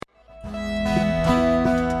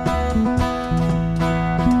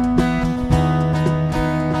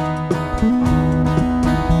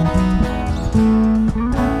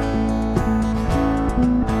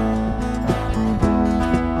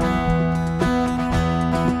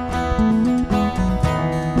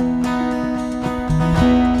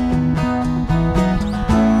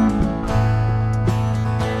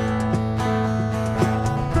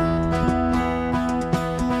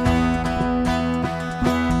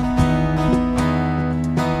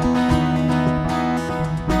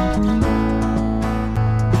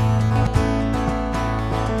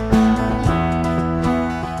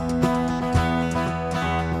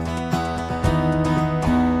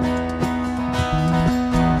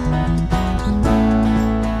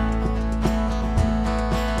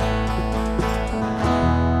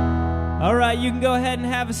ahead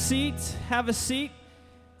and have a seat. Have a seat.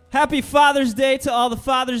 Happy Father's Day to all the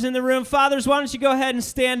fathers in the room. Fathers, why don't you go ahead and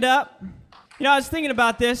stand up? You know, I was thinking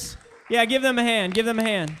about this. Yeah, give them a hand. Give them a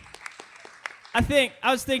hand. I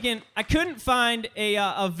was thinking, I couldn't find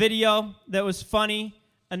a video that was funny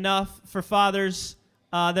enough for fathers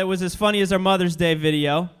that was as funny as our Mother's Day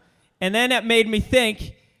video. And then that made me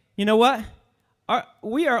think, you know what?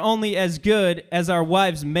 We are only as good as our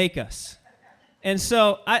wives make us. And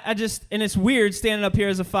so and it's weird standing up here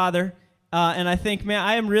as a father, and I think, man,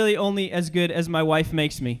 I am really only as good as my wife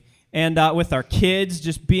makes me. And with our kids,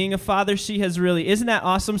 just being a father, isn't that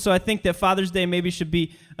awesome? So I think that Father's Day maybe should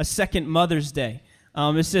be a second Mother's Day.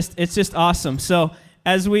 It's just awesome. So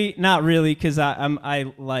not really, because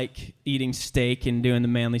I like eating steak and doing the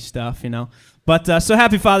manly stuff, you know. But so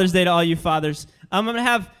happy Father's Day to all you fathers. I'm going to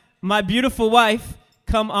have my beautiful wife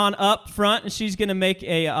come on up front, and she's going to make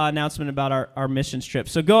a announcement about our missions trip.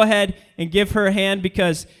 So go ahead and give her a hand,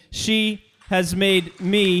 because she has made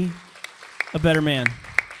me a better man.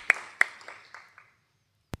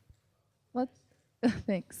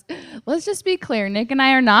 Thanks. Let's just be clear. Nick and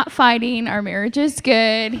I are not fighting. Our marriage is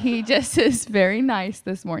good. He just is very nice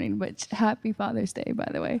this morning, which happy Father's Day, by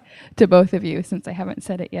the way, to both of you, since I haven't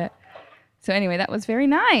said it yet. So anyway, that was very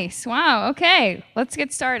nice. Wow, okay, let's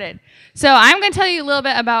get started. So I'm going to tell you a little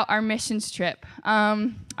bit about our missions trip.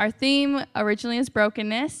 Our theme originally is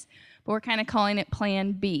brokenness, but we're kind of calling it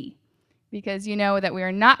Plan B, because you know that we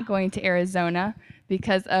are not going to Arizona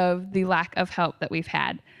because of the lack of help that we've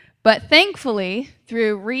had. But thankfully,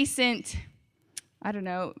 through recent,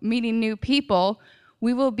 meeting new people,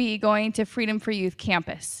 we will be going to Freedom for Youth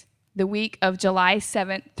campus the week of July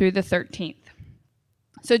 7th through the 13th.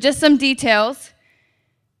 So just some details.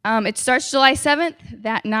 It starts July 7th.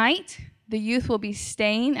 That night, the youth will be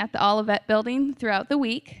staying at the Olivet building throughout the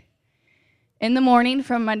week. In the morning,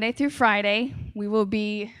 from Monday through Friday, we will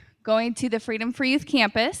be going to the Freedom for Youth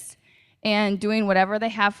campus and doing whatever they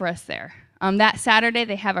have for us there. That Saturday,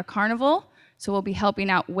 they have a carnival, so we'll be helping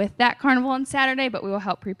out with that carnival on Saturday, but we will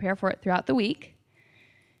help prepare for it throughout the week.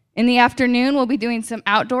 In the afternoon, we'll be doing some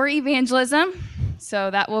outdoor evangelism, so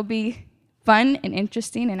that will be fun and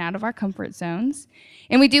interesting and out of our comfort zones.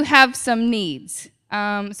 And we do have some needs.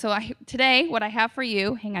 Today, what I have for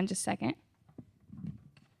you, hang on just a second.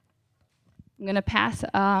 I'm going to pass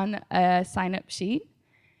on a sign-up sheet,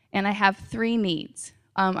 and I have 3 needs.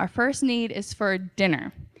 Our first need is for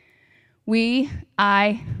dinner.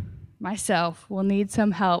 Myself, will need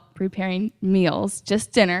some help preparing meals,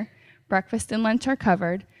 just dinner. Breakfast and lunch are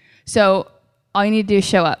covered. So all you need to do is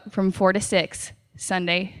show up from 4 to 6,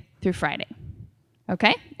 Sunday through Friday.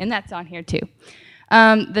 Okay? And that's on here too.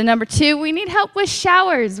 The number 2, we need help with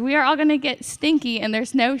showers. We are all going to get stinky, and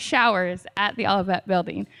there's no showers at the Olivet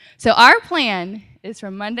building. So our plan is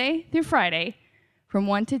from Monday through Friday, from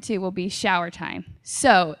 1 to 2 will be shower time.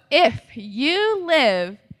 So if you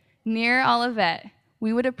live near Olivet,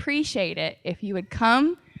 we would appreciate it if you would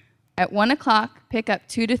come at 1 o'clock, pick up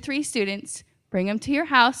 2 to 3 students, bring them to your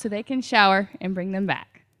house so they can shower, and bring them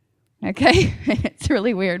back. Okay? It's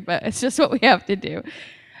really weird, but it's just what we have to do.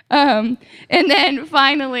 And then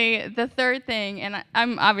finally, the third thing, and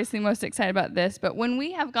I'm obviously most excited about this, but when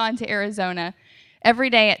we have gone to Arizona,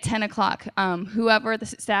 every day at 10 o'clock, whoever the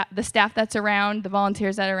staff that's around, the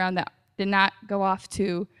volunteers that are around that did not go off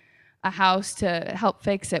to a house to help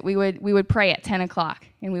fix it, we would pray at 10 o'clock,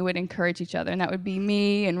 and we would encourage each other. And that would be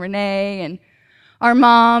me and Renee and our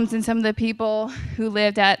moms and some of the people who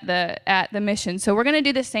lived at the mission. So we're going to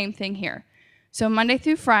do the same thing here. So Monday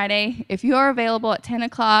through Friday, if you are available at 10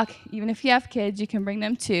 o'clock, even if you have kids, you can bring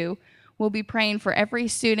them too. We'll be praying for every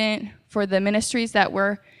student, for the ministries that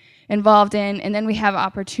we're involved in, and then we have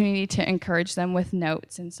opportunity to encourage them with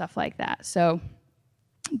notes and stuff like that. So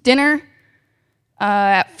dinner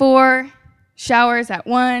at 4, showers at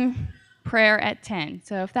 1, prayer at 10.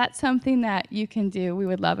 So if that's something that you can do, we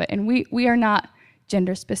would love it. And we are not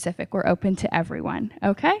gender specific. We're open to everyone,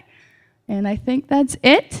 okay? And I think that's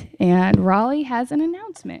it. And Rollie has an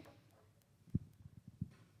announcement.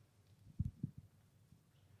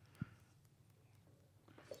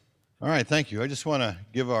 All right, thank you. I just want to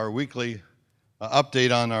give our weekly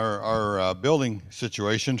update on our building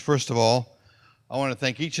situation. First of all, I want to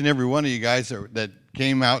thank each and every one of you guys that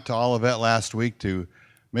came out to Olivet last week to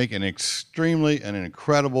make an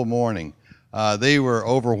incredible morning. They were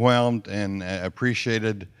overwhelmed and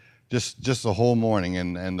appreciated just the whole morning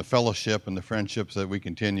and the fellowship and the friendships that we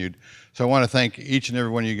continued. So I want to thank each and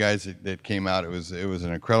every one of you guys that came out. It was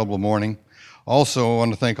an incredible morning. Also, I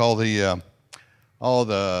want to thank all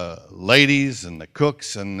the ladies and the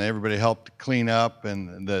cooks and everybody helped clean up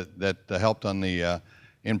and that helped on the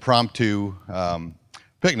impromptu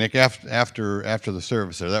picnic after the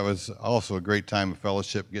service there. That was also a great time of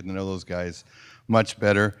fellowship, getting to know those guys much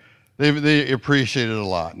better. They appreciate it a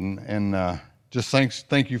lot, and just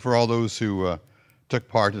thank you for all those who took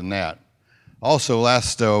part in that. Also,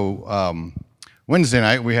 last Wednesday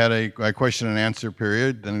night we had a question and answer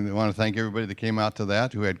period, and I want to thank everybody that came out to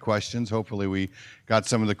that who had questions. Hopefully, we got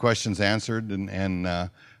some of the questions answered, and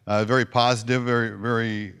very positive, very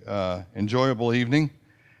very enjoyable evening.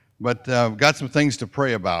 But got some things to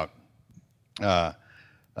pray about.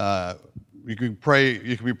 You can pray.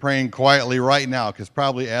 You can be praying quietly right now, because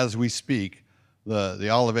probably as we speak, the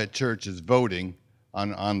Olivet Church is voting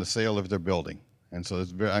on the sale of their building, and so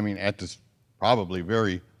it's very, at this probably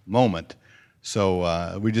very moment.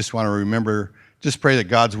 So we just want to remember, just pray that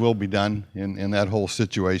God's will be done in that whole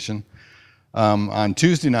situation. On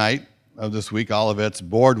Tuesday night of this week, Olivet's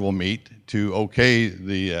board will meet to okay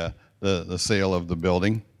the sale of the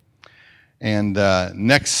building. And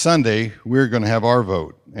next Sunday, we're going to have our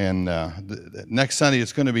vote. And next Sunday,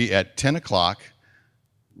 it's going to be at 10 o'clock,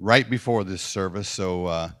 right before this service.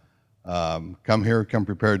 So come here, come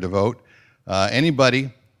prepared to vote.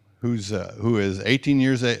 Anybody who is 18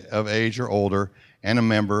 years of age or older and a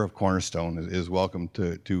member of Cornerstone is welcome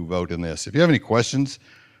to vote in this. If you have any questions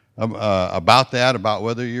about that, about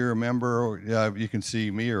whether you're a member, or you can see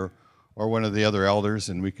me or one of the other elders,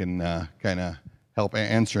 and we can kind of help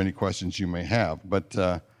answer any questions you may have. But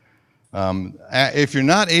if you're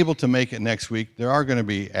not able to make it next week, there are going to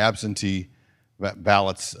be absentee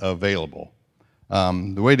ballots available.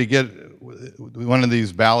 The way to get one of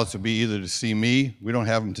these ballots would be either to see me. We don't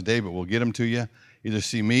have them today, but we'll get them to you. Either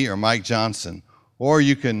see me or Mike Johnson. Or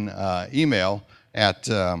you can email at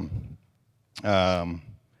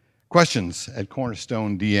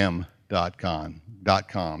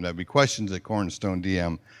questions@cornerstonedm.com. That'd be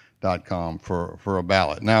questions@cornerstonedm.com for a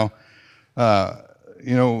ballot. Now, how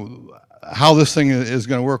this thing is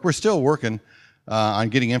going to work, we're still working on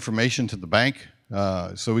getting information to the bank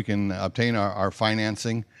so we can obtain our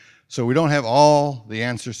financing. So we don't have all the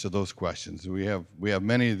answers to those questions. We have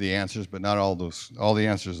many of the answers, but not all the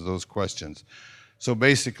answers to those questions. So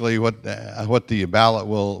basically, what the ballot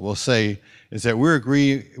will say is that we're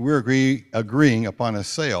agreeing upon a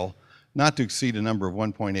sale not to exceed a number of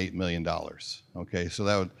 $1.8 million. Okay,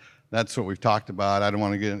 so that's what we've talked about. I don't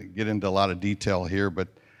want to get into a lot of detail here, but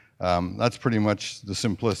that's pretty much the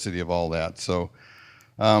simplicity of all that. So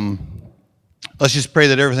let's just pray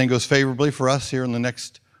that everything goes favorably for us here in the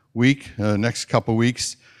next week, next couple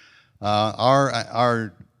weeks.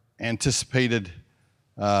 Our anticipated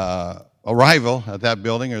arrival at that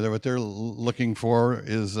building, or what they're looking for,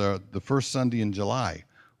 is the first Sunday in July,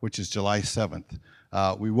 which is July 7th.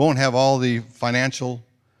 We won't have all the financial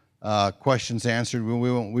questions answered.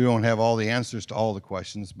 We won't have all the answers to all the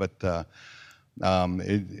questions, but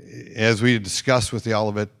as we discussed with the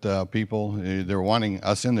Olivet people, they're wanting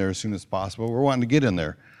us in there as soon as possible. We're wanting to get in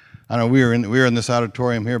there. I know we were in this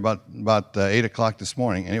auditorium here about 8 o'clock this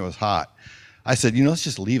morning, and it was hot. I said, let's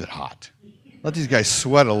just leave it hot. Let these guys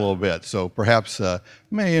sweat a little bit, so perhaps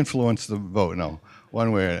may influence the vote. No,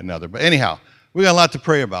 one way or another. But anyhow, we got a lot to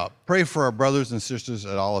pray about. Pray for our brothers and sisters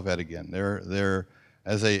at Olivet again. They're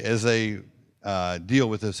as they deal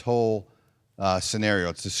with this whole scenario.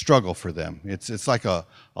 It's a struggle for them. It's like a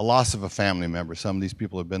loss of a family member. Some of these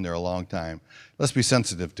people have been there a long time. Let's be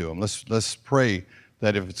sensitive to them. Let's pray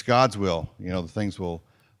that if it's God's will, the things will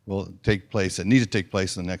take place that need to take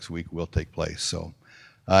place in the next week will take place. So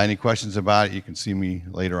any questions about it, you can see me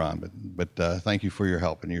later on. But thank you for your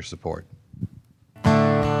help and your support.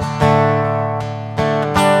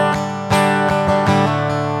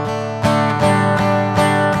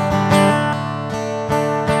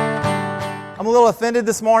 I'm a little offended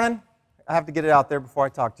this morning. I have to get it out there before I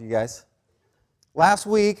talk to you guys. Last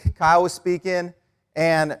week, Kyle was speaking,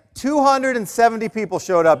 and 270 people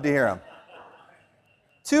showed up to hear him.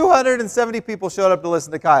 270 people showed up to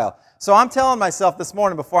listen to Kyle. So I'm telling myself this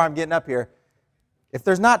morning before I'm getting up here, if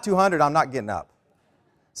there's not 200, I'm not getting up.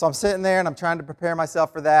 So I'm sitting there, and I'm trying to prepare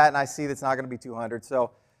myself for that, and I see that's not going to be 200.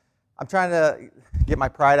 So I'm trying to get my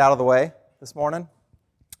pride out of the way this morning.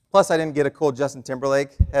 Plus, I didn't get a cool Justin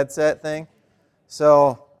Timberlake headset thing.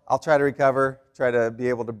 So I'll try to recover, try to be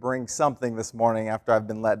able to bring something this morning after I've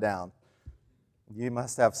been let down. You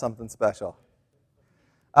must have something special.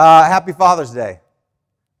 Happy Father's Day.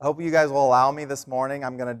 I hope you guys will allow me this morning.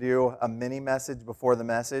 I'm going to do a mini message before the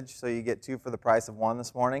message, so you get two for the price of one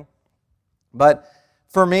this morning. But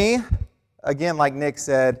for me, again, like Nick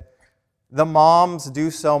said, the moms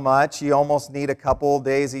do so much. You almost need a couple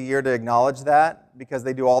days a year to acknowledge that, because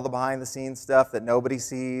they do all the behind-the-scenes stuff that nobody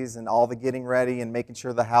sees and all the getting ready and making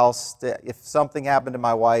sure the house, if something happened to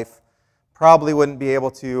my wife, probably wouldn't be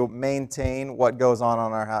able to maintain what goes on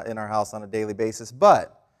in our house on a daily basis.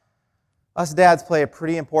 But us dads play a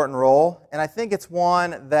pretty important role, and I think it's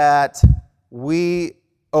one that we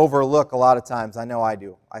overlook a lot of times. I know I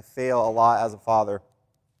do. I fail a lot as a father.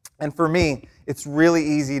 And for me, it's really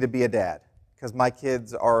easy to be a dad because my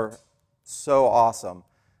kids are so awesome.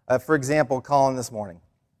 For example, Colin this morning.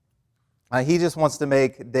 He just wants to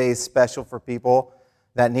make days special for people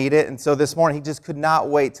that need it. And so this morning, he just could not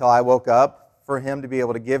wait till I woke up for him to be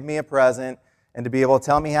able to give me a present and to be able to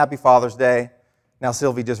tell me Happy Father's Day. Now,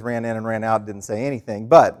 Sylvie just ran in and ran out and didn't say anything.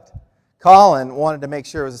 But Colin wanted to make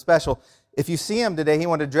sure it was special. If you see him today, he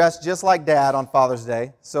wanted to dress just like Dad on Father's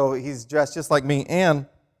Day. So he's dressed just like me. And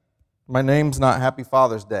my name's not Happy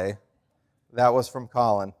Father's Day. That was from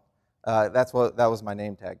Colin. That was my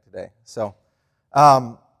name tag today. So,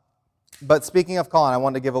 but speaking of Colin, I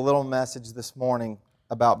wanted to give a little message this morning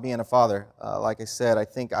about being a father. Like I said, I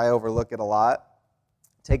think I overlook it a lot,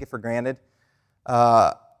 take it for granted.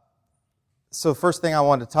 So first thing I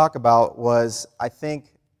wanted to talk about was I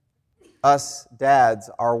think us dads,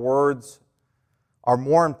 our words are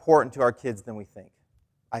more important to our kids than we think.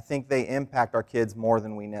 I think they impact our kids more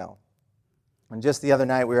than we know. And just the other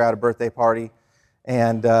night, we were at a birthday party,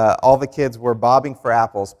 and all the kids were bobbing for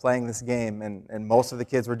apples, playing this game, and most of the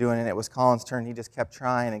kids were doing it. It was Colin's turn. He just kept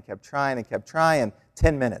trying and kept trying and kept trying.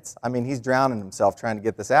 10 minutes. I mean, he's drowning himself trying to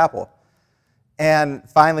get this apple. And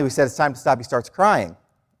finally, we said, it's time to stop. He starts crying.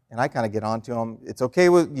 And I kind of get on to him. It's okay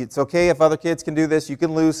if other kids can do this. You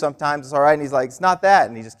can lose sometimes. It's all right. And he's like, it's not that.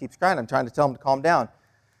 And he just keeps crying. I'm trying to tell him to calm down.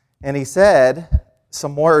 And he said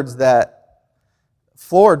some words that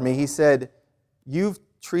floored me. He said, "You've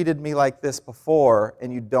treated me like this before,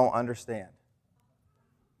 and you don't understand."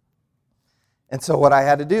 And so what I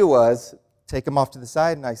had to do was take him off to the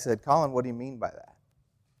side, and I said, "Colin, what do you mean by that?"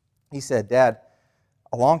 He said, "Dad,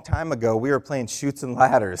 a long time ago, we were playing Chutes and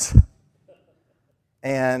Ladders.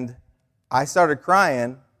 And I started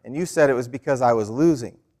crying, and you said it was because I was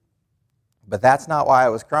losing. But that's not why I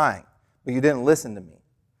was crying. But you didn't listen to me.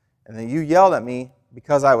 And then you yelled at me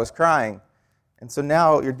because I was crying. And so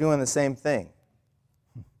now you're doing the same thing."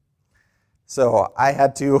 So I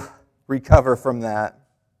had to recover from that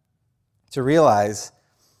to realize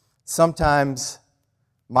sometimes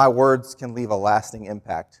my words can leave a lasting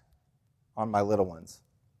impact on my little ones.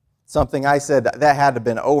 Something I said that had to have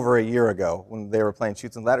been over a year ago when they were playing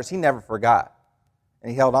Chutes and Ladders. He never forgot. And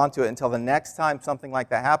he held on to it until the next time something like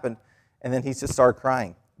that happened, and then he just started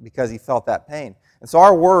crying because he felt that pain. And so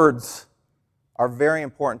our words are very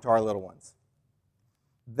important to our little ones.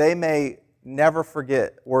 They may never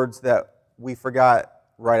forget words that we forgot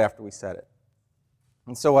right after we said it.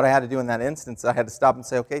 And so what I had to do in that instance, I had to stop and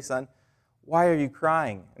say, "Okay, son, why are you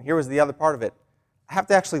crying?" And here was the other part of it. I have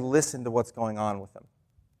to actually listen to what's going on with him.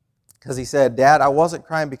 Because he said, "Dad, I wasn't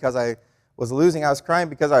crying because I was losing. I was crying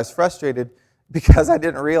because I was frustrated because I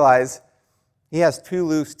didn't realize he has 2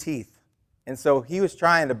 loose teeth." And so he was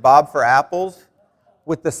trying to bob for apples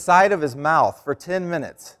with the side of his mouth for 10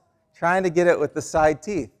 minutes, trying to get it with the side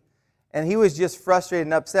teeth. And he was just frustrated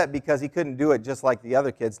and upset because he couldn't do it just like the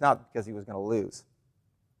other kids, not because he was going to lose.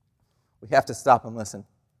 We have to stop and listen.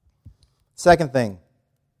 Second thing,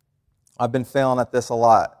 I've been failing at this a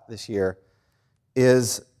lot this year,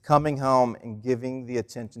 is coming home and giving the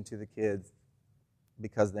attention to the kids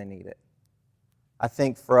because they need it. I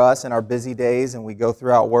think for us in our busy days, and we go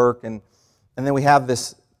throughout work, and then we have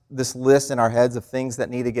this list in our heads of things that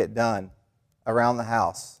need to get done around the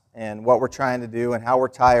house, and what we're trying to do, and how we're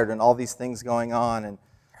tired, and all these things going on.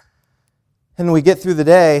 And we get through the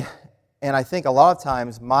day, and I think a lot of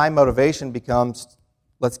times my motivation becomes,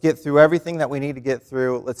 let's get through everything that we need to get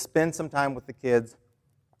through. Let's spend some time with the kids.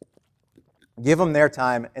 Give them their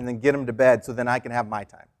time, and then get them to bed so then I can have my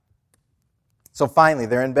time. So finally,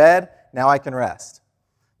 they're in bed, now I can rest.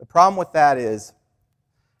 The problem with that is,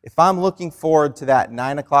 if I'm looking forward to that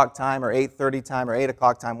 9 o'clock time or 8:30 time or 8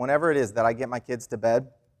 o'clock time, whenever it is that I get my kids to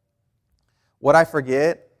bed, what I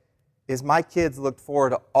forget is my kids looked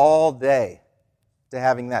forward all day to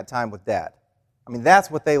having that time with Dad. I mean,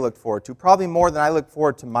 that's what they look forward to, probably more than I look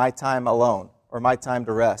forward to my time alone or my time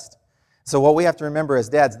to rest. So what we have to remember as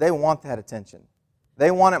dads, they want that attention.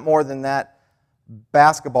 They want it more than that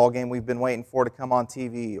basketball game we've been waiting for to come on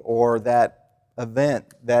TV, or that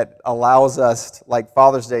event that allows us, like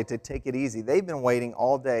Father's Day, to take it easy. They've been waiting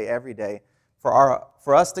all day, every day,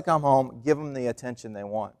 for us to come home, give them the attention they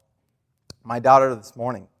want. My daughter this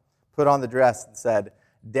morning put on the dress and said,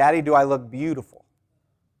 "Daddy, do I look beautiful?"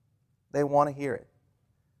 They want to hear it.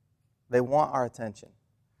 They want our attention.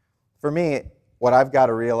 For me, what I've got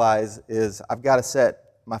to realize is I've got to set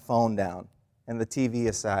my phone down and the TV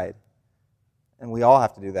aside. And we all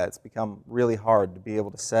have to do that. It's become really hard to be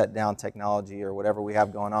able to set down technology or whatever we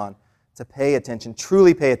have going on, to pay attention,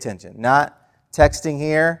 truly pay attention. Not texting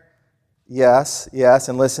here, yes,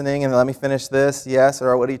 and listening, and let me finish this, yes,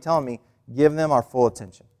 or what are you telling me? Give them our full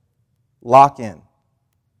attention. Lock in.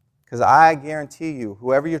 Because I guarantee you,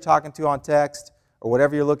 whoever you're talking to on text, or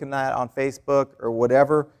whatever you're looking at on Facebook, or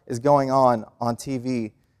whatever is going on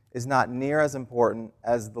TV, is not near as important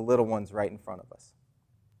as the little ones right in front of us.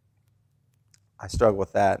 I struggle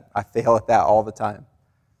with that. I fail at that all the time.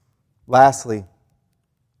 Lastly,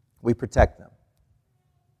 we protect them.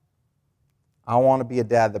 I want to be a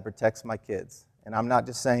dad that protects my kids. And I'm not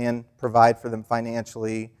just saying provide for them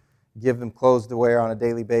financially, give them clothes to wear on a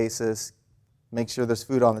daily basis, make sure there's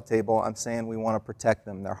food on the table. I'm saying we want to protect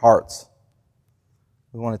them, their hearts.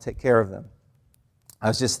 We want to take care of them. I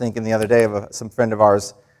was just thinking the other day of some friend of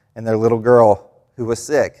ours and their little girl who was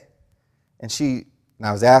sick. And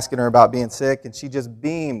I was asking her about being sick, and she just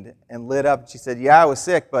beamed and lit up. She said, yeah, I was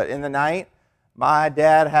sick, but in the night, my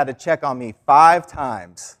dad had to check on me 5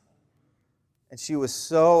 times. And she was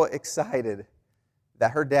so excited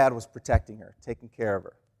that her dad was protecting her, taking care of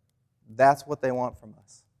her. That's what they want from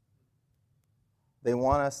us. They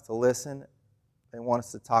want us to listen. They want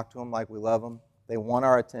us to talk to them like we love them. They want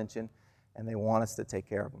our attention, and they want us to take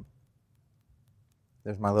care of them.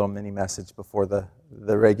 There's my little mini message before the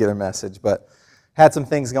regular message, but had some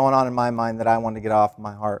things going on in my mind that I wanted to get off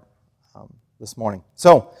my heart this morning.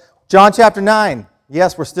 So, John chapter 9.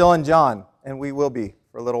 Yes, we're still in John, and we will be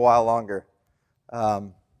for a little while longer.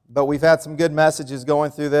 But we've had some good messages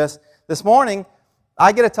going through this. This morning,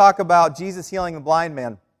 I get to talk about Jesus healing the blind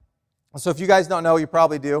man. So if you guys don't know, you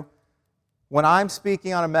probably do. When I'm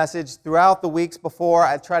speaking on a message throughout the weeks before,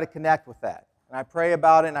 I try to connect with that. And I pray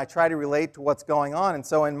about it, and I try to relate to what's going on. And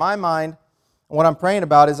so in my mind, what I'm praying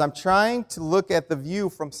about is I'm trying to look at the view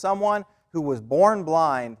from someone who was born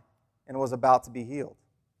blind and was about to be healed.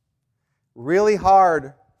 Really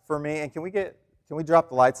hard for me, and can we drop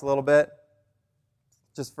the lights a little bit?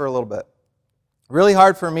 Just for a little bit. Really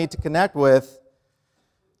hard for me to connect with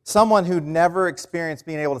someone who'd never experienced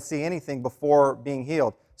being able to see anything before being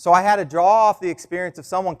healed. So I had to draw off the experience of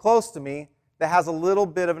someone close to me that has a little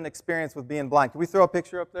bit of an experience with being blind. Can we throw a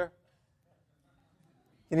picture up there?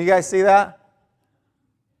 Can you guys see that?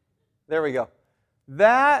 There we go.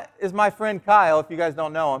 That is my friend Kyle, if you guys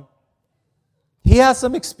don't know him. He has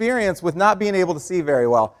some experience with not being able to see very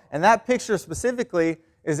well. And that picture specifically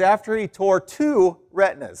is after he tore 2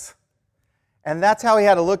 retinas. And that's how he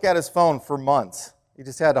had to look at his phone for months. He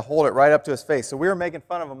just had to hold it right up to his face. So we were making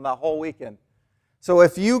fun of him that whole weekend. So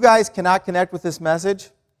if you guys cannot connect with this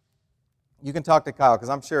message, you can talk to Kyle, because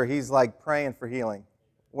I'm sure he's like praying for healing.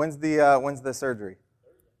 When's the surgery?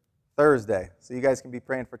 Thursday. So you guys can be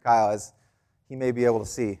praying for Kyle, as he may be able to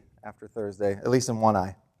see after Thursday, at least in one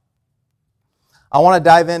eye. I want to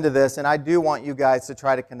dive into this, and I do want you guys to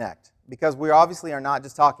try to connect, because we obviously are not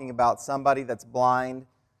just talking about somebody that's blind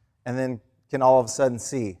and then can all of a sudden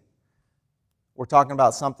see. We're talking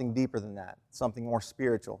about something deeper than that, something more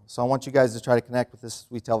spiritual. So I want you guys to try to connect with this as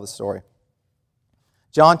we tell the story.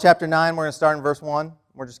 John chapter 9, we're going to start in verse 1.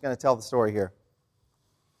 We're just going to tell the story here.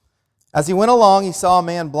 As he went along, he saw a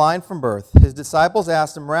man blind from birth. His disciples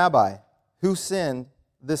asked him, Rabbi, who sinned,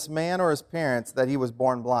 this man or his parents, that he was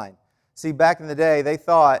born blind? See, back in the day, they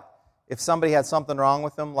thought if somebody had something wrong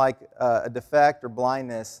with them, like a defect or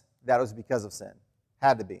blindness, that was because of sin.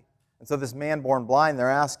 Had to be. And so this man born blind, they're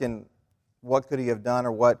asking, what could he have done,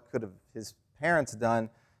 or what could have his parents done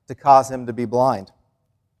to cause him to be blind?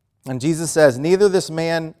 And Jesus says, neither this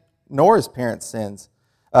man nor his parents sinned,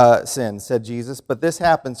 said Jesus, but this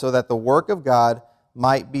happened so that the work of God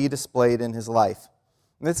might be displayed in his life.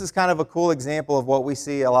 And this is kind of a cool example of what we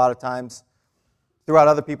see a lot of times throughout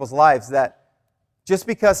other people's lives, that just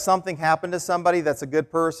because something happened to somebody that's a good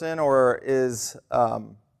person or is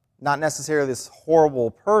not necessarily this horrible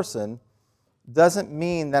person, doesn't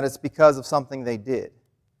mean that it's because of something they did.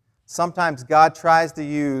 Sometimes God tries to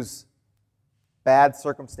use bad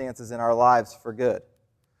circumstances in our lives for good.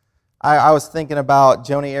 I was thinking about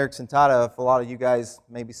Joni Eareckson Tada. If a lot of you guys,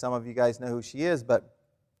 maybe some of you guys know who she is, but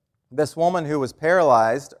this woman who was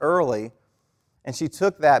paralyzed early, and she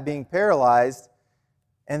took that being paralyzed,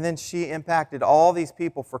 and then she impacted all these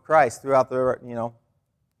people for Christ throughout the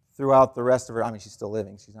rest of her. I mean, she's still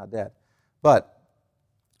living; she's not dead, but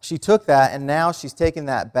she took that, and now she's taken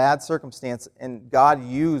that bad circumstance, and God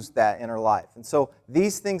used that in her life. And so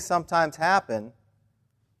these things sometimes happen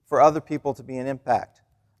for other people to be an impact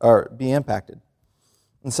or be impacted.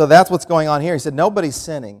 And so that's what's going on here. He said, nobody's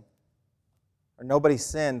sinning, or nobody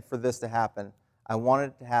sinned for this to happen. I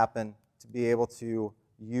wanted it to happen to be able to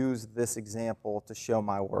use this example to show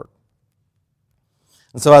my work.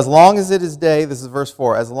 And so as long as it is day, this is verse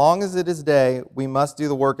 4, as long as it is day, we must do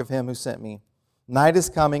the work of him who sent me. Night is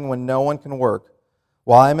coming when no one can work.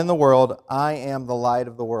 While I am in the world, I am the light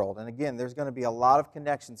of the world. And again, there's going to be a lot of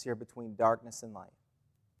connections here between darkness and light.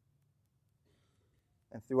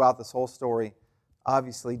 And throughout this whole story,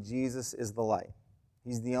 obviously, Jesus is the light.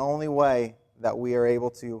 He's the only way that we are able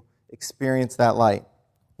to experience that light.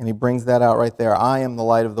 And he brings that out right there. I am the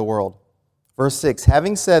light of the world. Verse 6,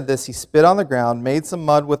 having said this, he spit on the ground, made some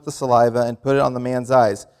mud with the saliva, and put it on the man's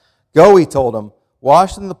eyes. Go, he told him,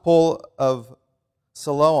 wash in the pool of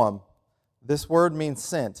Siloam. This word means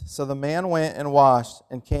sent. So the man went and washed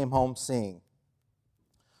and came home seeing.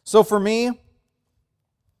 So for me,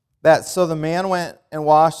 so the man went and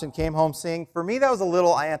washed and came home seeing. For me, that was a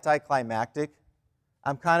little anticlimactic.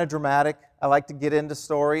 I'm kind of dramatic. I like to get into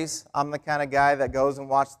stories. I'm the kind of guy that goes and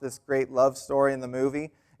watches this great love story in the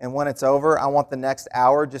movie, and when it's over, I want the next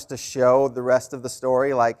hour just to show the rest of the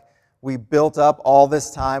story. Like, we built up all this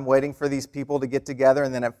time waiting for these people to get together,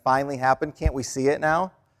 and then it finally happened. Can't we see it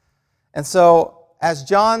now? And so, as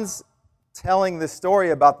John's telling this story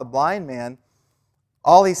about the blind man,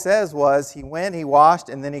 all he says was he went, he washed,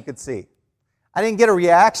 and then he could see. I didn't get a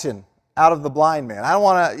reaction out of the blind man. I don't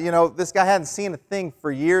want to, this guy hadn't seen a thing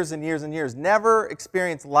for years and years and years, never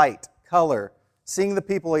experienced light, color, seeing the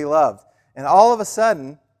people he loved. And all of a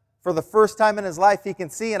sudden, for the first time in his life, he can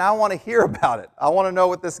see, and I want to hear about it. I want to know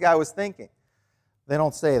what this guy was thinking. They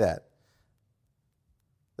don't say that.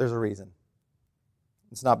 There's a reason.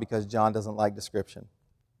 It's not because John doesn't like description.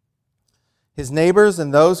 His neighbors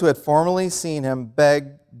and those who had formerly seen him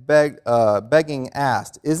begging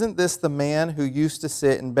asked, "Isn't this the man who used to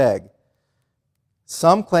sit and beg?"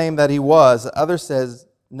 Some claim that he was. Others says,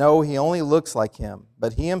 "No, he only looks like him."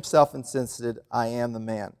 But he himself insisted, "I am the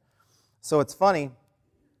man." So it's funny.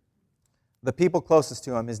 The people closest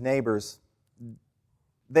to him, his neighbors,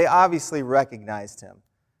 they obviously recognized him,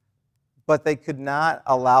 but they could not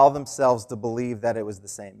allow themselves to believe that it was the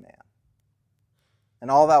same man. And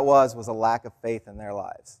all that was a lack of faith in their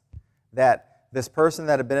lives. That this person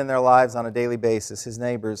that had been in their lives on a daily basis, his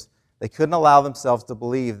neighbors, they couldn't allow themselves to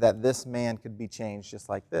believe that this man could be changed just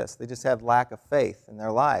like this. They just had lack of faith in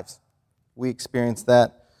their lives. We experienced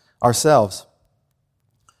that ourselves.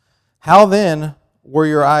 "How then were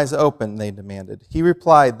your eyes open?" they demanded. He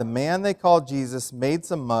replied, "The man they called Jesus made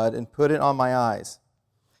some mud and put it on my eyes.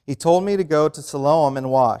 He told me to go to Siloam and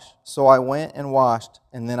wash. So I went and washed,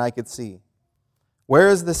 and then I could see." "Where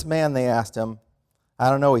is this man?" they asked him. "I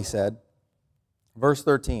don't know," he said. Verse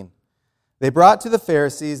 13. They brought to the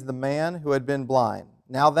Pharisees the man who had been blind.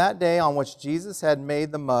 Now that day on which Jesus had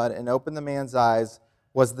made the mud and opened the man's eyes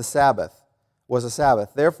was a Sabbath.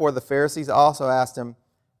 Therefore the Pharisees also asked him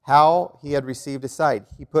how he had received his sight.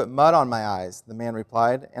 "He put mud on my eyes," the man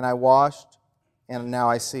replied, "and I washed, and now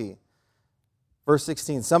I see." Verse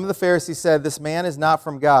 16. Some of the Pharisees said, "This man is not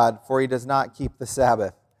from God, for he does not keep the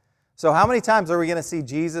Sabbath." So how many times are we going to see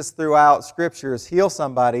Jesus throughout Scriptures heal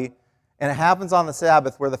somebody, and it happens on the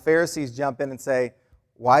Sabbath where the Pharisees jump in and say,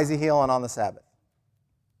 "Why is he healing on the Sabbath?"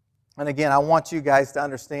 And again, I want you guys to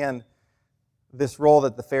understand this role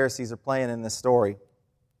that the Pharisees are playing in this story.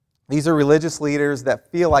 These are religious leaders that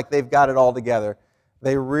feel like they've got it all together.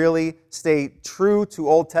 They really stay true to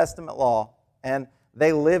Old Testament law, and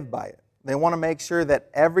they live by it. They want to make sure that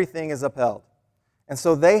everything is upheld. And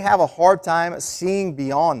so they have a hard time seeing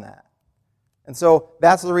beyond that. And so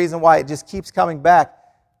that's the reason why it just keeps coming back.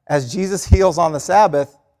 As Jesus heals on the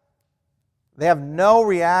Sabbath, they have no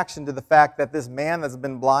reaction to the fact that this man that's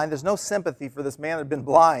been blind, there's no sympathy for this man that had been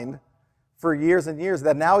blind for years and years,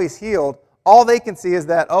 that now he's healed. All they can see is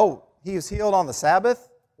that, oh, he was healed on the Sabbath?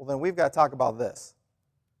 Well, then we've got to talk about this.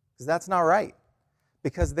 Because that's not right.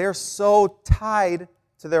 Because they're so tied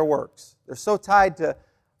to their works. They're so tied to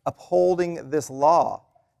upholding this law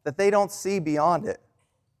that they don't see beyond it.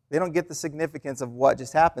 They don't get the significance of what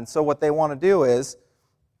just happened. So what they want to do is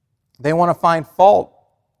they want to find fault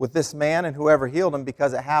with this man and whoever healed him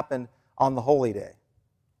because it happened on the holy day.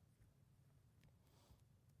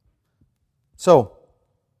 So,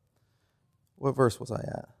 what verse was I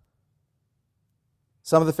at?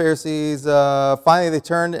 Some of the Pharisees, finally they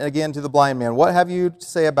turned again to the blind man. "What have you to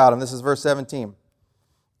say about him?" This is verse 17.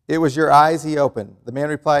 "It was your eyes he opened." The man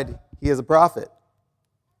replied, "He is a prophet."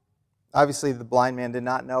 Obviously, the blind man did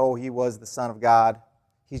not know he was the Son of God.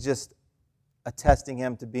 He's just attesting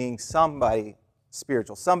him to being somebody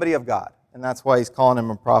spiritual, somebody of God. And that's why he's calling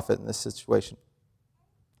him a prophet in this situation.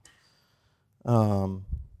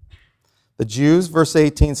 The Jews, verse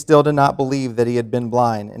 18, still did not believe that he had been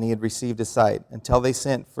blind and he had received his sight until they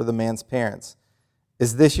sent for the man's parents.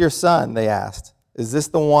 "Is this your son?" they asked. "Is this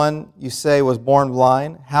the one you say was born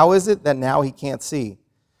blind? How is it that now he can't see?"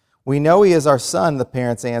 "We know he is our son," the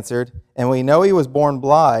parents answered, "and we know he was born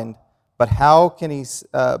blind, but how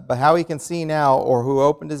he can see now or who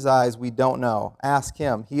opened his eyes, we don't know. Ask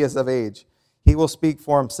him. He is of age. He will speak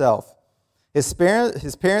for himself." His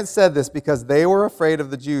parents said this because they were afraid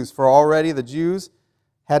of the Jews, for already the Jews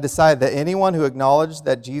had decided that anyone who acknowledged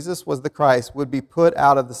that Jesus was the Christ would be put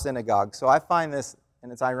out of the synagogue. So I find this,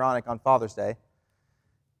 and it's ironic on Father's Day,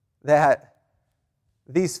 that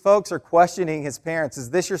these folks are questioning his parents. "Is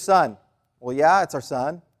this your son?" "Well, yeah, it's our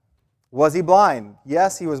son." "Was he blind?"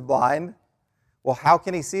 "Yes, he was blind." "Well, how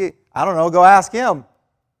can he see?" "I don't know, go ask him."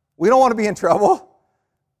 We don't want to be in trouble.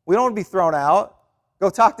 We don't want to be thrown out. Go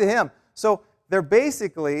talk to him. So they're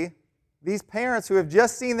basically, these parents who have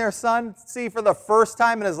just seen their son see for the first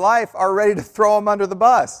time in his life are ready to throw him under the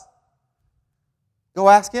bus. Go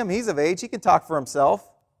ask him. He's of age. He can talk for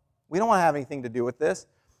himself. We don't want to have anything to do with this.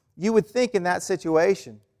 You would think in that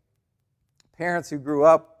situation, parents who grew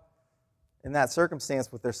up in that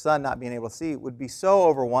circumstance with their son not being able to see would be so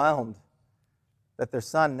overwhelmed that their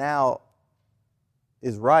son now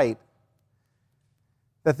is right,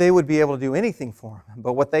 that they would be able to do anything for him.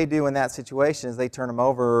 But what they do in that situation is they turn him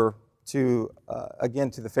over to,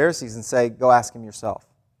 again, to the Pharisees and say, "Go ask him yourself.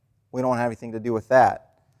 We don't have anything to do with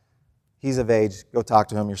that. He's of age. Go talk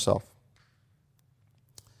to him yourself."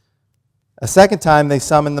 A second time they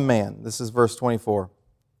summoned the man, this is verse 24,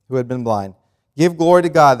 who had been blind. "Give glory to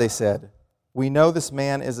God," they said. "We know this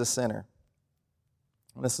man is a sinner."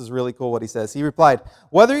 And this is really cool what he says. He replied,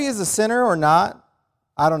 "Whether he is a sinner or not,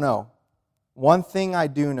 I don't know. One thing I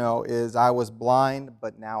do know is I was blind,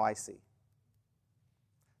 but now I see."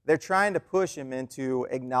 They're trying to push him into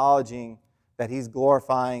acknowledging that he's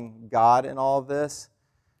glorifying God in all of this.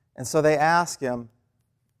 And so they ask him,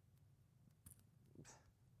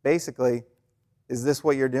 basically, "Is this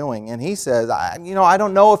what you're doing?" And he says, I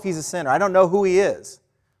don't know if he's a sinner. I don't know who he is.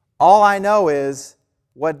 All I know is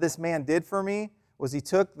what this man did for me was he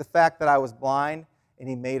took the fact that I was blind and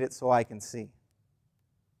he made it so I can see.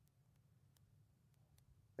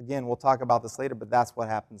 Again, we'll talk about this later, but that's what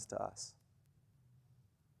happens to us.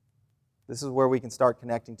 This is where we can start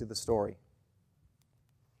connecting to the story.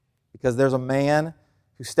 Because there's a man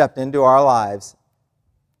who stepped into our lives,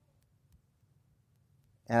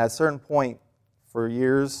 and at a certain point, for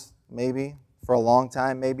years, maybe, for a long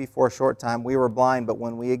time, maybe for a short time, we were blind, but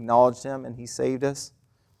when we acknowledged him and he saved us,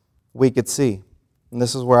 we could see. And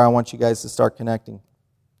this is where I want you guys to start connecting.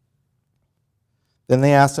 Then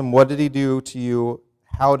they asked him, "What did he do to you?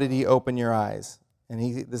 How did he open your eyes?" And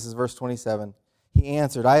this is verse 27. He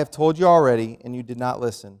answered, "I have told you already, and you did not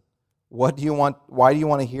listen. What do you want? Why do you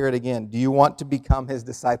want to hear it again? Do you want to become his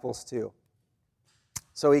disciples too?"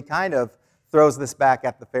 So he kind of throws this back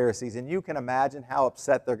at the Pharisees, and you can imagine how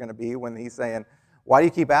upset they're going to be when he's saying, "Why do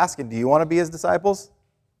you keep asking? Do you want to be his disciples?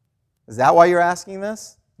 Is that why you're asking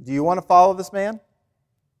this? Do you want to follow this man?"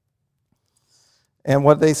 And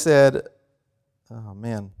what they said, oh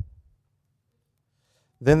man.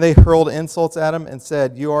 Then they hurled insults at him and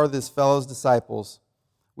said, "You are this fellow's disciples.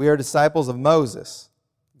 We are disciples of Moses."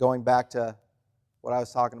 Going back to what I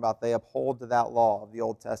was talking about, they uphold to that law of the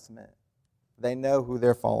Old Testament. They know who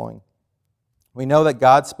they're following. "We know that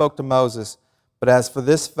God spoke to Moses, but as for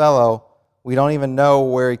this fellow, we don't even know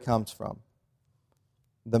where he comes from."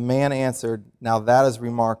 The man answered, "Now that is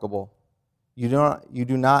remarkable. You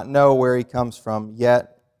do not know where he comes from,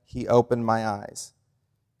 yet he opened my eyes.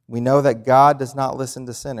 We know that God does not listen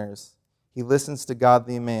to sinners. He listens to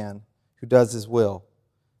godly man who does his will.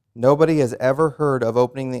 Nobody has ever heard of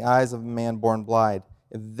opening the eyes of a man born blind.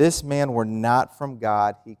 If this man were not from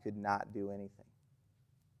God, he could not do anything."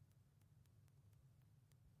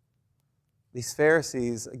 These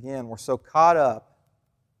Pharisees, again, were so caught up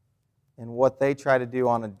in what they try to do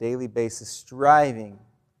on a daily basis, striving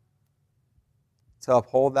to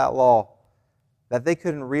uphold that law, that they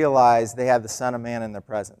couldn't realize they had the Son of Man in their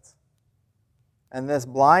presence. And this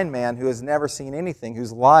blind man who has never seen anything,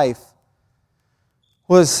 whose life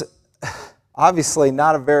was obviously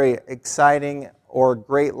not a very exciting or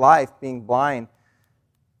great life being blind,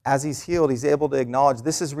 as he's healed, he's able to acknowledge,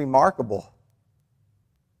 this is remarkable.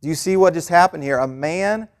 Do you see what just happened here? A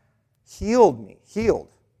man healed me,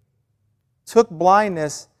 took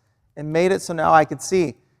blindness and made it so now I could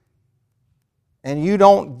see. And you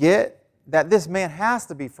don't get that this man has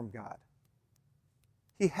to be from God.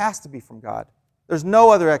 He has to be from God. There's no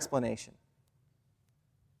other explanation.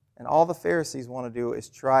 And all the Pharisees want to do is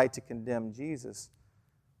try to condemn Jesus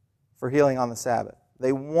for healing on the Sabbath.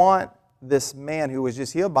 They want this man who was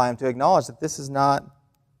just healed by him to acknowledge that this is not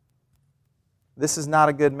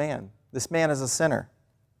a good man. This man is a sinner.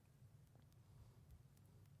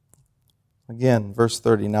 Again, verse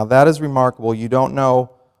 30. Now that is remarkable. You don't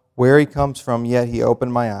know where he comes from, yet he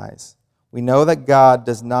opened my eyes. We know that God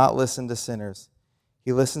does not listen to sinners.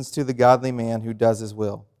 He listens to the godly man who does his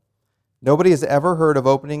will. Nobody has ever heard of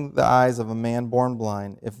opening the eyes of a man born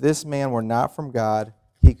blind. If this man were not from God,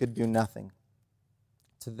 he could do nothing.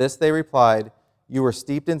 To this they replied, you were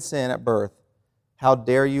steeped in sin at birth. How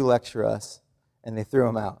dare you lecture us? And they threw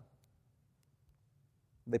him out.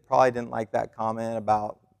 They probably didn't like that comment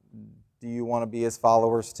about, do you want to be his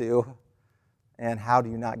followers too? And how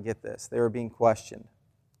do you not get this? They were being questioned.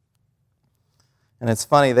 And it's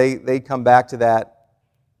funny, they come back to that,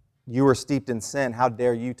 you were steeped in sin, how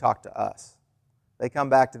dare you talk to us? They come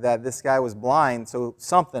back to that, this guy was blind, so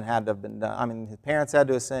something had to have been done. I mean, his parents had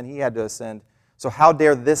to ascend, he had to ascend. So how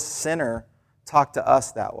dare this sinner talk to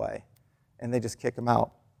us that way? And they just kick him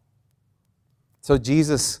out. So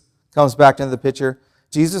Jesus comes back into the picture.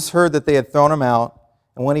 Jesus heard that they had thrown him out,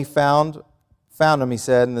 and when he found him, he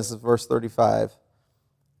said, and this is verse 35,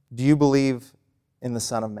 do you believe in the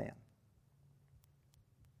Son of Man?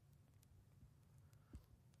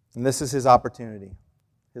 And this is his opportunity.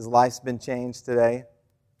 His life's been changed today.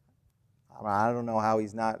 I don't know how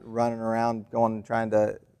he's not running around going and trying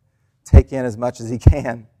to take in as much as he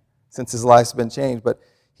can since his life's been changed. But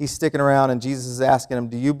he's sticking around, and Jesus is asking him,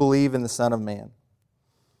 do you believe in the Son of Man?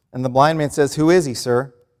 And the blind man says, who is he,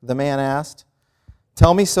 sir? The man asked,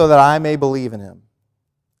 tell me so that I may believe in him.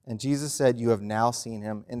 And Jesus said, you have now seen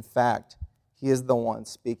him. In fact, he is the one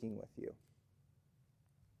speaking with you.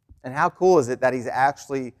 And how cool is it that he's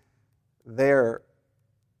actually there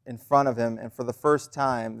in front of him, and for the first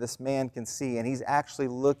time, this man can see, and he's actually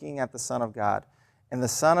looking at the Son of God. And the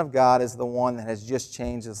Son of God is the one that has just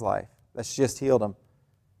changed his life, that's just healed him.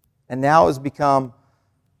 And now it's become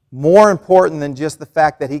more important than just the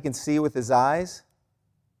fact that he can see with his eyes.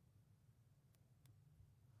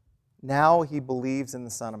 Now he believes in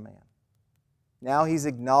the Son of Man. Now he's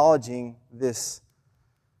acknowledging this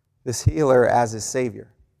healer as his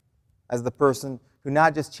Savior, as the person who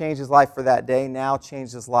not just changed his life for that day, now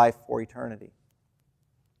changed his life for eternity.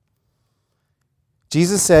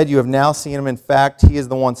 Jesus said, you have now seen him. In fact, he is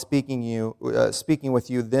the one speaking with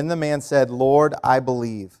you. Then the man said, Lord, I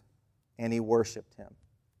believe. And he worshiped him.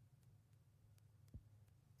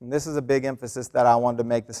 And this is a big emphasis that I wanted to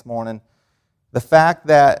make this morning. The fact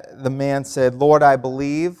that the man said, Lord, I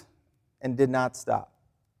believe, and did not stop.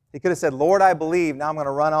 He could have said, Lord, I believe. Now I'm going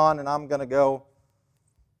to run on and I'm going to go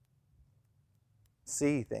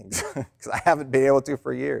see things because I haven't been able to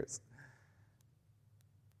for years.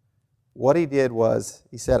 What he did was,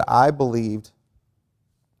 he said, I believed,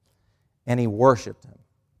 and he worshiped him.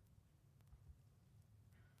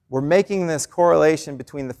 We're making this correlation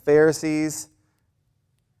between the Pharisees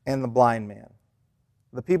and the blind man.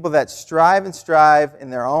 The people that strive in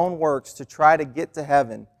their own works to try to get to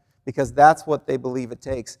heaven because that's what they believe it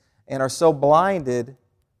takes, and are so blinded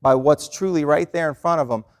by what's truly right there in front of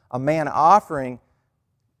them, a man offering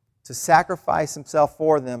to sacrifice himself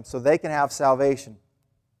for them so they can have salvation.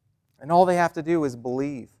 And all they have to do is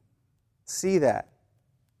believe. See that.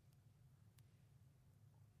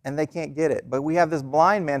 And they can't get it. But we have this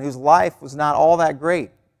blind man whose life was not all that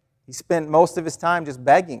great. He spent most of his time just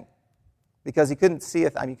begging because he couldn't see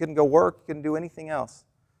it. I mean, he couldn't go work. He couldn't do anything else.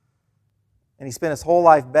 And he spent his whole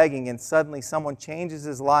life begging, and suddenly someone changes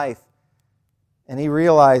his life, and he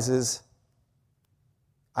realizes,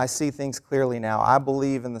 I see things clearly now. I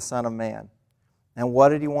believe in the Son of Man. And what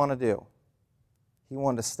did he want to do? He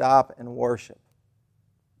wanted to stop and worship.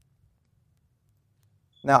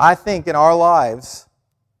 Now, I think in our lives,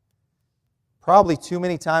 probably too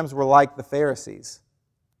many times we're like the Pharisees.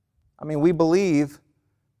 I mean, we believe,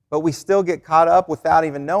 but we still get caught up without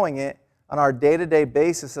even knowing it on our day-to-day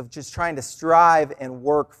basis of just trying to strive and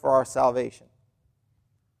work for our salvation.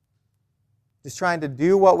 Just trying to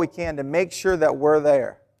do what we can to make sure that we're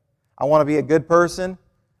there. I want to be a good person.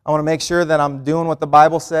 I want to make sure that I'm doing what the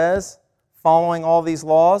Bible says, following all these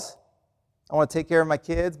laws. I want to take care of my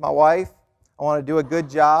kids, my wife. I want to do a good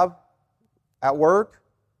job at work.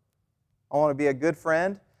 I want to be a good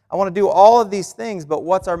friend. I want to do all of these things, but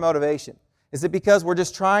what's our motivation? Is it because we're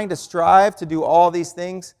just trying to strive to do all these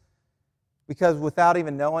things? Because without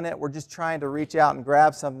even knowing it, we're just trying to reach out and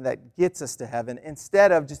grab something that gets us to heaven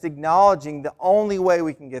instead of just acknowledging the only way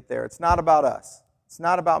we can get there. It's not about us. It's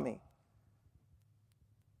not about me.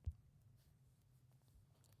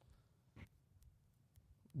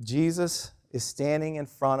 Jesus is standing in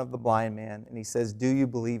front of the blind man, and he says, "Do you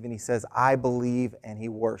believe?" And he says, "I believe," and he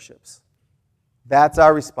worships. That's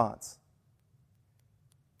our response.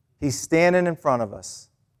 He's standing in front of us.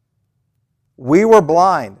 We were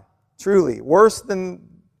blind, truly, worse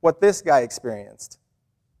than what this guy experienced.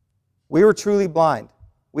 We were truly blind.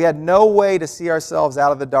 We had no way to see ourselves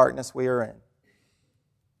out of the darkness we were in.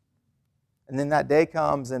 And then that day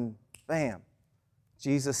comes and bam,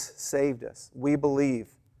 Jesus saved us. We believe.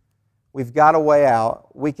 We've got a way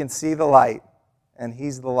out. We can see the light, and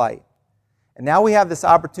He's the light. And now we have this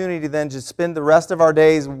opportunity then to spend the rest of our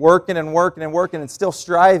days working and working and working and still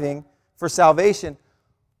striving for salvation.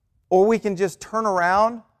 Or we can just turn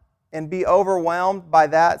around and be overwhelmed by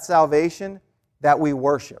that salvation that we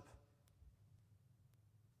worship.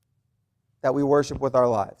 That we worship with our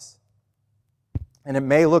lives. And it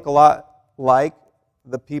may look a lot like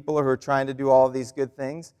the people who are trying to do all of these good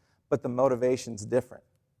things, but the motivation's different.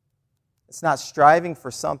 It's not striving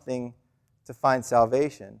for something to find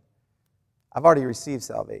salvation. I've already received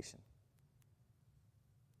salvation.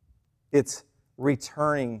 It's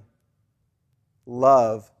returning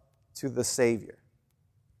love to the Savior.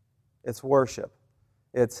 It's worship.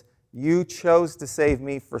 It's, you chose to save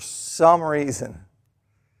me for some reason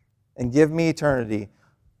and give me eternity.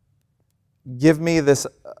 Give me this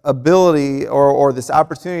ability or this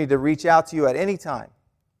opportunity to reach out to you at any time.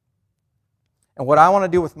 And what I want to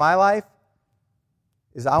do with my life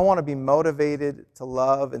is I want to be motivated to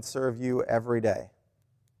love and serve you every day.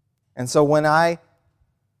 And so when I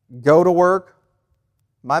go to work,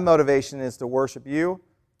 my motivation is to worship you,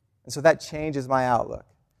 and so that changes my outlook.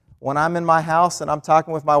 When I'm in my house and I'm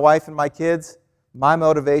talking with my wife and my kids, my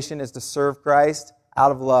motivation is to serve Christ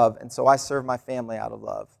out of love, and so I serve my family out of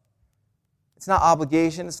love. It's not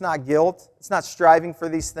obligation, it's not guilt, it's not striving for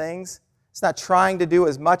these things, it's not trying to do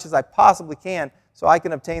as much as I possibly can so I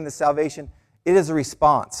can obtain the salvation. It is a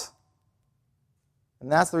response.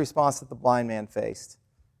 And that's the response that the blind man faced.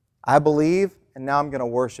 I believe, and now I'm going to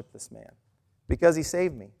worship this man because he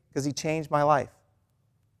saved me, because he changed my life.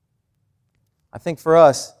 I think for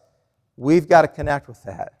us, we've got to connect with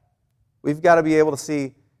that. We've got to be able to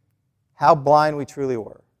see how blind we truly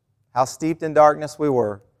were, how steeped in darkness we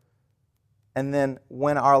were, and then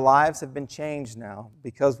when our lives have been changed now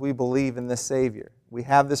because we believe in this Savior, we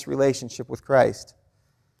have this relationship with Christ,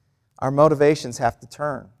 our motivations have to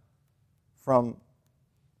turn from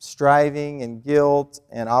striving and guilt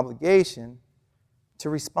and obligation to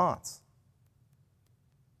response.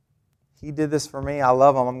 He did this for me. I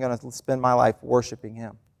love Him. I'm going to spend my life worshiping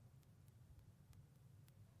Him.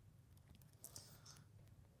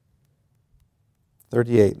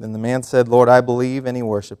 "38. Then the man said, 'Lord, I believe,' and he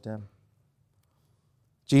worshiped Him.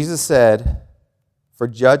 Jesus said, 'For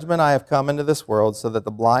judgment I have come into this world, so that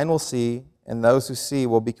the blind will see, and those who see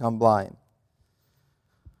will become blind.'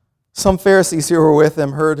 Some Pharisees who were with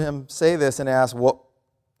him heard him say this and asked, 'What,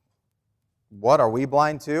 are we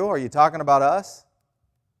blind too? Are you talking about us?'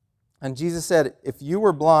 And Jesus said, 'If you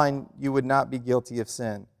were blind, you would not be guilty of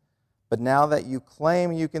sin. But now that you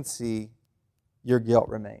claim you can see, your guilt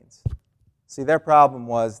remains.'" See, their problem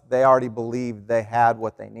was they already believed they had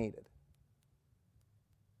what they needed.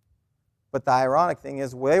 But the ironic thing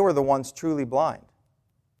is, they were the ones truly blind.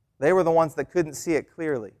 They were the ones that couldn't see it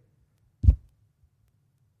clearly.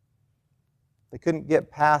 They couldn't get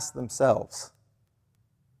past themselves.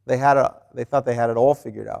 They thought they had it all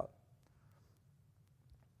figured out.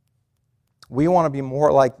 We want to be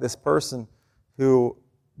more like this person who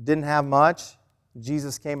didn't have much.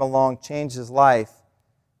 Jesus came along, changed his life,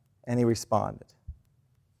 and he responded.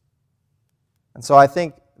 And so I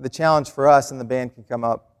think the challenge for us, and the band can come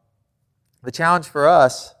up, the challenge for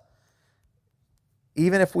us,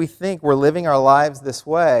 even if we think we're living our lives this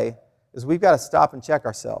way, is we've got to stop and check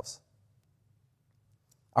ourselves.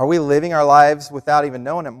 Are we living our lives without even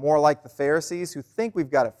knowing it, more like the Pharisees who think we've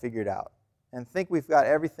got it figured out and think we've got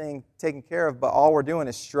everything taken care of, but all we're doing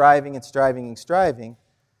is striving and striving and striving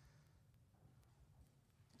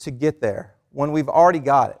to get there when we've already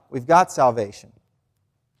got it? We've got salvation.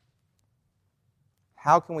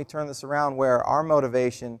 How can we turn this around where our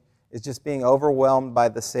motivation is just being overwhelmed by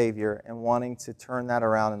the Savior and wanting to turn that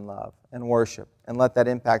around in love and worship and let that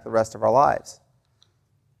impact the rest of our lives?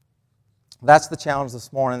 That's the challenge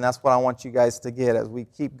this morning. That's what I want you guys to get as we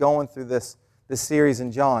keep going through this series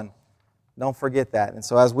in John. Don't forget that. And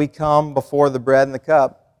so as we come before the bread and the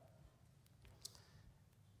cup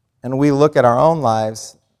and we look at our own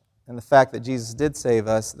lives and the fact that Jesus did save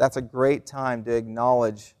us, that's a great time to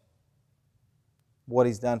acknowledge what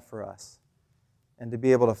He's done for us and to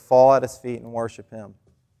be able to fall at His feet and worship Him.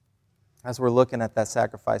 as we're looking at that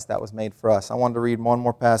sacrifice that was made for us. I wanted to read one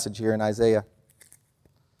more passage here in Isaiah.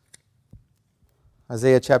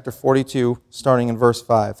 Isaiah chapter 42, starting in verse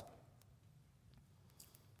 5.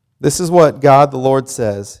 This is what God the Lord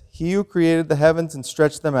says. He who created the heavens and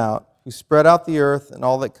stretched them out, who spread out the earth and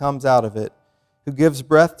all that comes out of it, who gives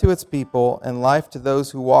breath to its people and life to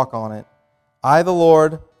those who walk on it. I, the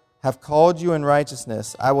Lord, have called you in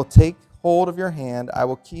righteousness. I will take hold of your hand. I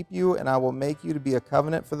will keep you, and I will make you to be a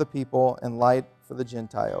covenant for the people and light for the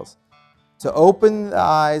Gentiles, to open the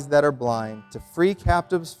eyes that are blind, to free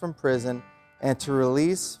captives from prison, and to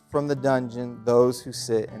release from the dungeon those who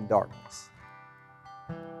sit in darkness.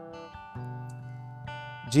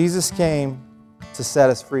 Jesus came to set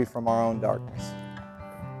us free from our own darkness.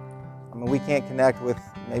 I mean, we can't connect with,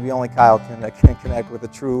 maybe only Kyle can connect with a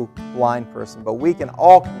true blind person, but we can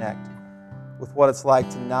all connect with what it's like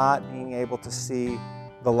to not being able to see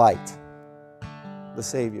the light, the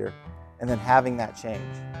Savior, and then having that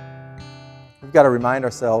change. We've got to remind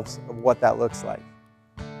ourselves of what that looks like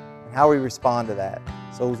and how we respond to that.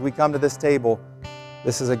 So as we come to this table,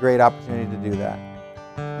 this is a great opportunity to do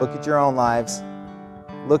that. Look at your own lives.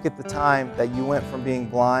 Look at the time that you went from being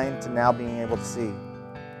blind to now being able to see.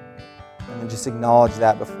 And then just acknowledge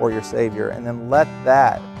that before your Savior. And then let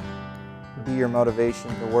that be your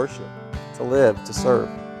motivation to worship, to live, to serve.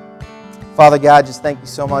 Father God, just thank you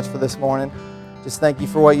so much for this morning. Just thank you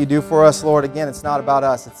for what you do for us, Lord. Again, it's not about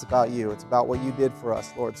us, it's about you. It's about what you did for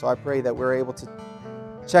us, Lord. So I pray that we're able to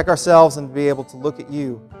check ourselves and be able to look at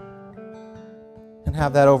you and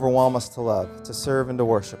have that overwhelm us to love, to serve, and to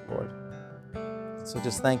worship, Lord. So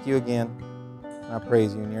just thank you again, and I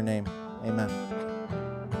praise you in your name. Amen.